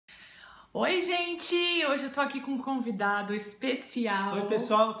Oi, gente! Hoje eu tô aqui com um convidado especial. Oi,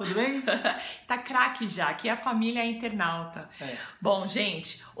 pessoal, tudo bem? Tá craque já, aqui é a família internauta. Bom,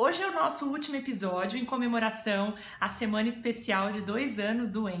 gente, hoje é o nosso último episódio em comemoração à semana especial de 2 anos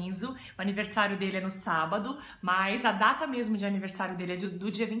do Enzo. O aniversário dele é no sábado, mas a data mesmo de aniversário dele é do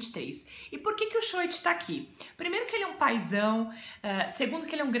dia 23. E por que o Shoit tá aqui? Primeiro que ele é um paizão, segundo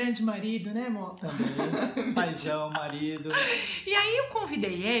que ele é um grande marido, né, amor? Também, paizão, marido. E aí eu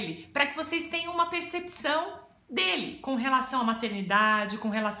convidei ele para que vocês tenham uma percepção dele com relação à maternidade, com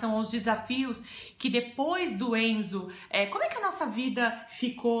relação aos desafios que depois do Enzo, como é que a nossa vida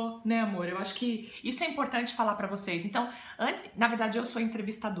ficou, né, amor? Eu acho que isso é importante falar para vocês. Então, na verdade eu sou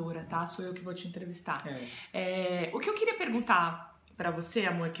entrevistadora, tá? Sou eu que vou te entrevistar. O que eu queria perguntar para você,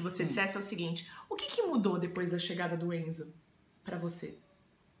 amor, que você dissesse é o seguinte: o que mudou depois da chegada do Enzo para você?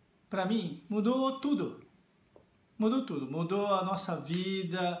 Para mim, mudou tudo. Mudou tudo. Mudou a nossa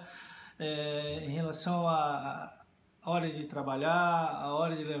vida em relação à hora de trabalhar, a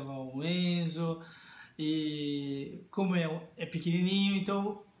hora de levar o Enzo. E como é pequenininho,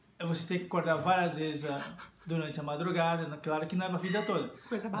 então você tem que acordar várias vezes durante a madrugada. Claro que não é a vida toda.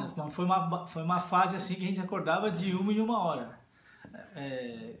 Coisa básica. Então, foi uma fase assim que a gente acordava de 1 em 1 hora.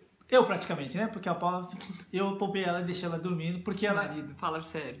 Eu praticamente, né? Porque a Paula, eu poupei ela e deixei ela dormindo, porque ela... Marido, fala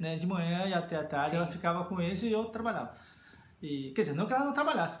sério. Né, de manhã e até a tarde. Sim. Ela ficava com isso e eu trabalhava. E, quer dizer, não que ela não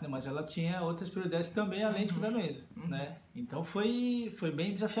trabalhasse, né? Mas ela tinha outras prioridades também, além de cuidar do Enzo, né? Então foi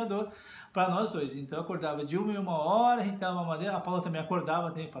bem desafiador para nós dois. Então eu acordava de 1 em 1 hora, a gente dava uma madeira, a Paula também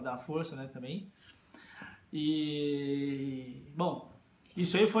acordava para dar força, né, também. E, bom,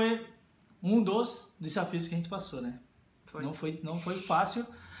 isso aí foi um dos desafios que a gente passou, né? Não foi fácil,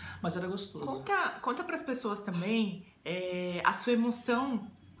 mas era gostoso. Conta para as pessoas também a sua emoção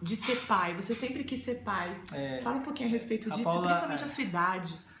de ser pai. Você sempre quis ser pai. Fala um pouquinho a respeito disso, Paula, principalmente a sua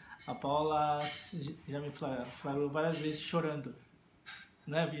idade. A Paula já me flagrou várias vezes chorando,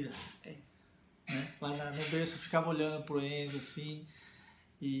 né, vida? Né? Lá no berço eu ficava olhando pro Enzo assim,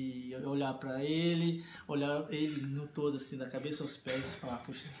 e olhar para ele, olhar ele no todo assim, da cabeça aos pés, e falar,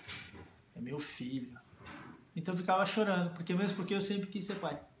 puxa, é meu filho. Então eu ficava chorando, porque eu sempre quis ser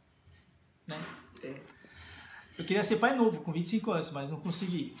pai. Né? Eu queria ser pai novo, com 25 anos, mas não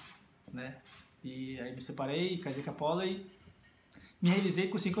consegui, né? E aí me separei, casei com a Paula e me realizei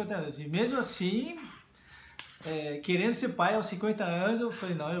com 50 anos. E mesmo assim, querendo ser pai aos 50 anos, eu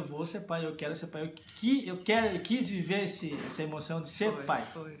falei, não, eu vou ser pai, eu quero ser pai. Eu quis viver essa emoção de ser pai.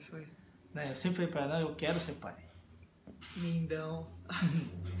 Foi. Né? Eu sempre falei pra ela, não, eu quero ser pai. Lindão.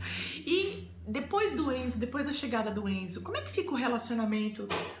 E depois do Enzo, depois da chegada do Enzo, como é que fica o relacionamento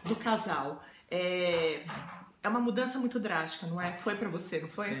do casal? É uma mudança muito drástica, não é? Foi pra você, não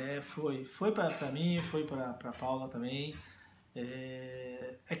foi? Foi. Foi pra mim, foi pra Paula também.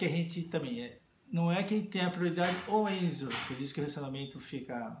 É que a gente também... não é quem tem a prioridade o Enzo, por isso que o relacionamento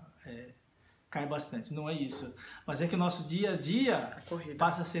cai bastante. Não é isso. Mas é que o nosso dia a dia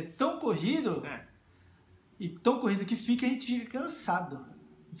passa a ser tão corrido... E tão corrido que a gente fica cansado.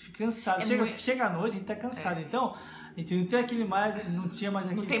 A gente fica cansado. Chega à noite, a gente tá cansado. Então, a gente não tem aquele mais, não tinha mais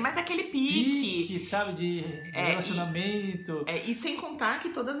aquele... Não tem mais aquele pique, sabe, de relacionamento. E sem contar que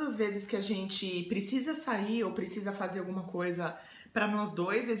todas as vezes que a gente precisa sair ou precisa fazer alguma coisa para nós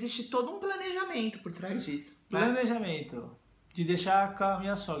dois, existe todo um planejamento por trás disso. Planejamento. De deixar com a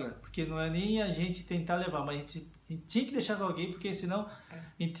minha sogra. Porque não é nem a gente tentar levar, mas a gente tinha que deixar com alguém, porque senão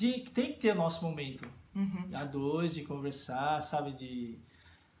a gente tem que ter o nosso momento. A dois, de conversar, sabe,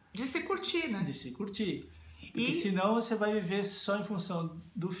 de se curtir, né? De se curtir. Porque senão você vai viver só em função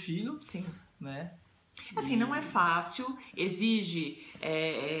do filho. Sim. Né? Assim, não é fácil, exige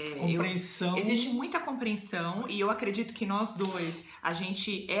compreensão. Existe muita compreensão e eu acredito que nós dois, a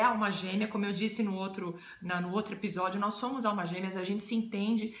gente é alma gêmea, como eu disse no outro episódio, nós somos alma gêmeas, a gente se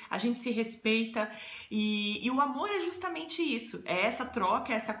entende, a gente se respeita e o amor é justamente isso, é essa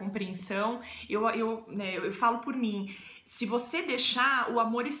troca, essa compreensão. Eu falo por mim, se você deixar, o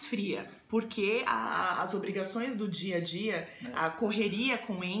amor esfria, porque as obrigações do dia a dia, a correria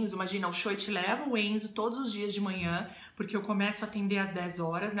com o Enzo, imagina, o Shoit leva o Enzo todos os dias de manhã, porque eu começo a atender às 10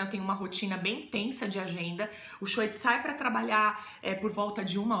 horas, né? Eu tenho uma rotina bem intensa de agenda. O Shoit sai para trabalhar por volta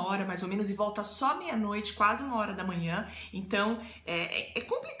de 1 hora, mais ou menos, e volta só meia-noite, quase 1 hora da manhã. Então, é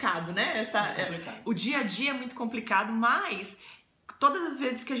complicado, né? O dia a dia é muito complicado, mas... todas as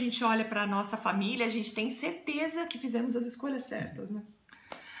vezes que a gente olha para nossa família, a gente tem certeza que fizemos as escolhas certas, né?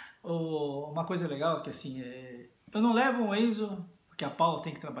 Uma coisa legal é que assim, eu não levo o Enzo porque a Paula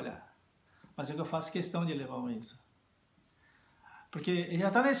tem que trabalhar, mas é que eu faço questão de levar o Enzo. Porque ele já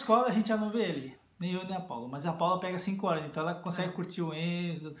está na escola, a gente já não vê ele, Nem eu, nem a Paula. Mas a Paula pega 5 horas, então ela consegue curtir o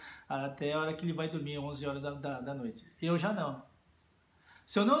Enzo até a hora que ele vai dormir, 11 horas da noite. Eu já não.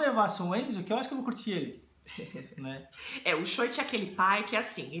 Se eu não levasse um Enzo, que eu acho que eu vou curtir ele. Né? O Choit é aquele pai que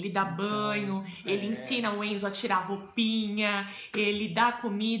assim, ele dá banho, ele ensina o Enzo a tirar roupinha, ele dá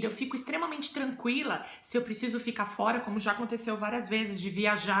comida. Eu fico extremamente tranquila se eu preciso ficar fora, como já aconteceu várias vezes, de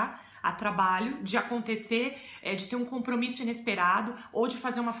viajar a trabalho, de acontecer, de ter um compromisso inesperado ou de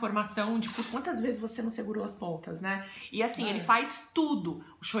fazer uma formação de curso. Quantas vezes você não segurou as pontas, né? E assim, ele faz tudo.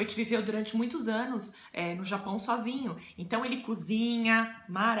 O Choit viveu durante muitos anos no Japão sozinho. Então ele cozinha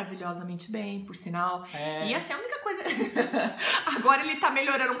maravilhosamente bem, por sinal. E assim, a única coisa... Agora ele tá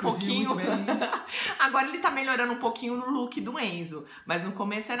melhorando um pouquinho. Agora ele tá melhorando um pouquinho no look do Enzo. Mas no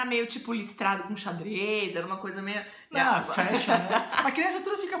começo era meio tipo listrado com xadrez, era uma coisa meio... Fashion, né? A criança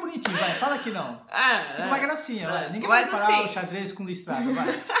tudo fica bonitinho, vai. Fala que não. Fica uma gracinha, vai. Ninguém vai comparar o xadrez com listrado, vai.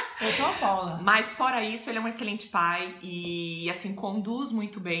 Eu sou a Paula. Mas fora isso, ele é um excelente pai e, assim, conduz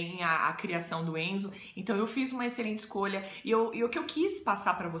muito bem a criação do Enzo. Então eu fiz uma excelente escolha. E o que eu quis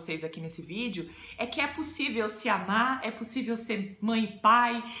passar pra vocês aqui nesse vídeo é que é possível se amar, é possível ser mãe e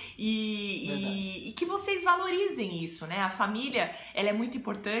pai e que vocês valorizem isso, né? A família, ela é muito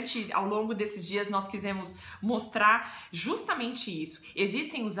importante. Ao longo desses dias nós quisemos mostrar justamente isso.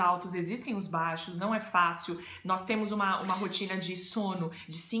 Existem os altos, existem os baixos, não é fácil. Nós temos uma rotina de sono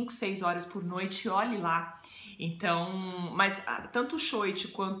de 5, 6 horas por noite, olhe lá. Então, mas tanto o Choit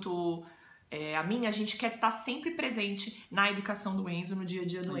quanto a minha, a gente quer estar sempre presente na educação do Enzo, no dia a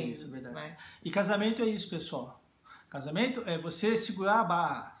dia do Enzo. Isso, verdade. Né? E casamento é isso, pessoal. Casamento é você segurar a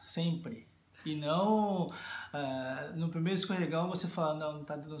barra, sempre. E não, no primeiro escorregão, você falar, não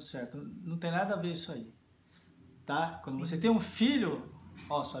tá dando certo. Não tem nada a ver isso aí. Tá? Quando você tem um filho,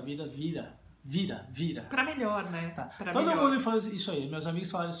 sua vida vira. Pra melhor, né? Tá. Pra Todo melhor. mundo fala isso aí, meus amigos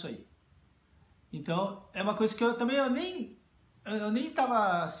falaram isso aí. Então, é uma coisa que eu nem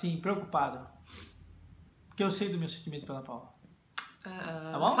tava assim, preocupado. Porque eu sei do meu sentimento pela Paula.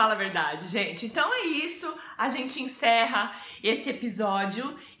 Tá bom? Fala a verdade, gente. Então é isso. A gente encerra esse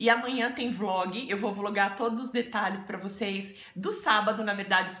episódio e amanhã tem vlog. Eu vou vlogar todos os detalhes pra vocês do sábado, na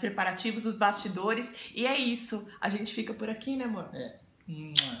verdade, os preparativos, os bastidores. E é isso. A gente fica por aqui, né, amor?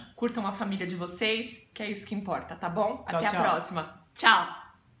 Curtam a família de vocês, que é isso que importa, tá bom? Tchau, Até a tchau. próxima. Tchau!